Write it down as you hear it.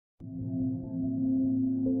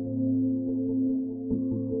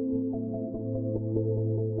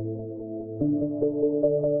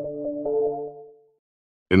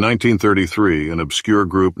In 1933, an obscure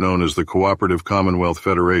group known as the Cooperative Commonwealth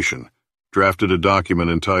Federation drafted a document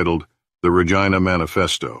entitled the Regina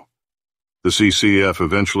Manifesto. The CCF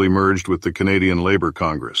eventually merged with the Canadian Labour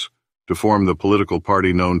Congress to form the political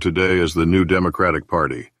party known today as the New Democratic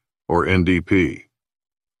Party, or NDP.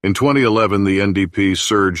 In 2011, the NDP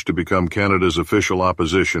surged to become Canada's official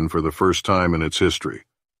opposition for the first time in its history.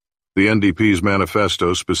 The NDP's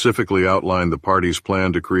manifesto specifically outlined the party's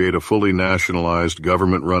plan to create a fully nationalized,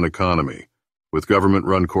 government-run economy, with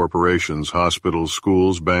government-run corporations, hospitals,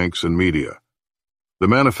 schools, banks, and media. The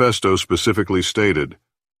manifesto specifically stated,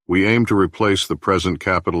 "We aim to replace the present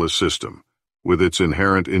capitalist system, with its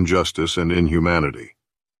inherent injustice and inhumanity."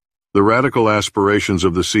 The radical aspirations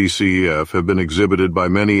of the CCEF have been exhibited by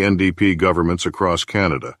many NDP governments across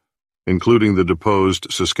Canada, including the deposed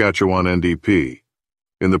Saskatchewan NDP,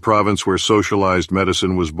 in the province where socialized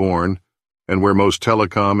medicine was born, and where most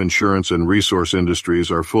telecom, insurance, and resource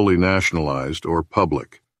industries are fully nationalized or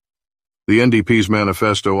public. The NDP's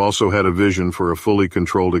manifesto also had a vision for a fully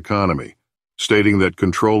controlled economy, stating that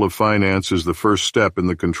control of finance is the first step in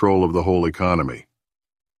the control of the whole economy.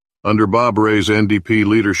 Under Bob Rae's NDP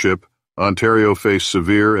leadership, Ontario faced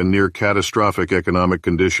severe and near-catastrophic economic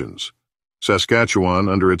conditions. Saskatchewan,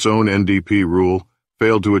 under its own NDP rule,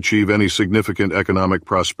 failed to achieve any significant economic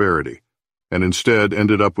prosperity, and instead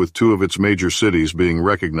ended up with two of its major cities being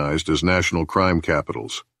recognized as national crime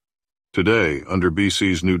capitals. Today, under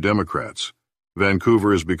BC's New Democrats,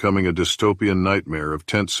 Vancouver is becoming a dystopian nightmare of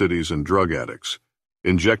tent cities and drug addicts,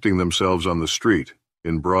 injecting themselves on the street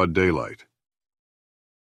in broad daylight.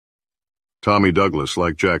 Tommy Douglas,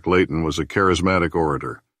 like Jack Layton, was a charismatic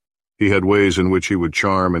orator. He had ways in which he would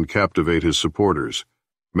charm and captivate his supporters,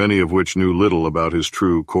 many of which knew little about his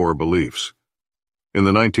true core beliefs. In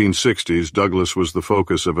the 1960s, Douglas was the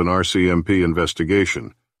focus of an RCMP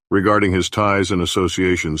investigation regarding his ties and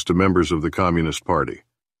associations to members of the Communist Party.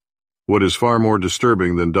 What is far more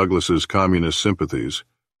disturbing than Douglas's communist sympathies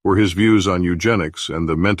were his views on eugenics and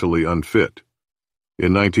the mentally unfit.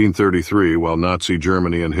 In 1933, while Nazi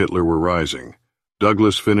Germany and Hitler were rising,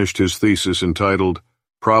 Douglas finished his thesis entitled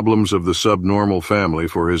Problems of the Subnormal Family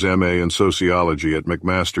for his M.A. in Sociology at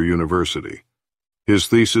McMaster University. His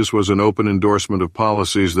thesis was an open endorsement of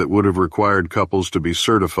policies that would have required couples to be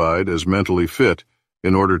certified as mentally fit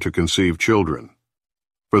in order to conceive children.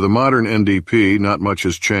 For the modern NDP, not much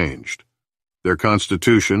has changed. Their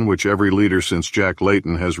constitution, which every leader since Jack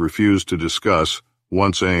Layton has refused to discuss,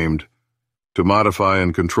 once aimed to modify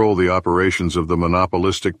and control the operations of the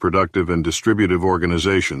monopolistic productive and distributive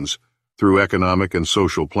organizations through economic and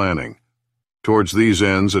social planning. Towards these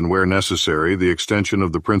ends, and where necessary, the extension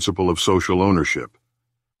of the principle of social ownership.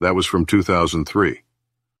 That was from 2003.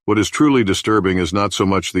 What is truly disturbing is not so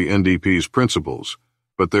much the NDP's principles,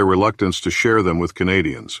 but their reluctance to share them with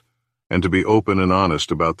Canadians, and to be open and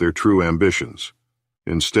honest about their true ambitions.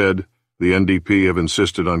 Instead, the NDP have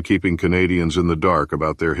insisted on keeping Canadians in the dark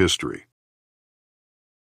about their history.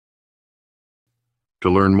 To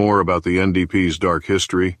learn more about the NDP's dark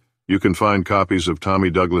history, you can find copies of Tommy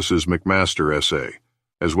Douglas's McMaster essay,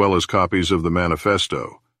 as well as copies of the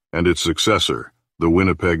Manifesto and its successor, the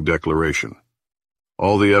Winnipeg Declaration.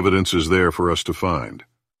 All the evidence is there for us to find.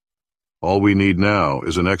 All we need now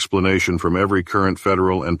is an explanation from every current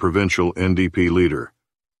federal and provincial NDP leader.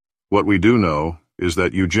 What we do know is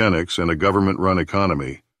that eugenics and a government-run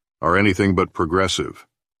economy are anything but progressive.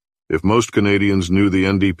 If most Canadians knew the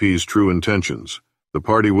NDP's true intentions, the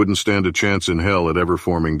party wouldn't stand a chance in hell at ever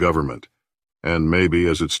forming government, and maybe,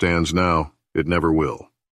 as it stands now, it never will.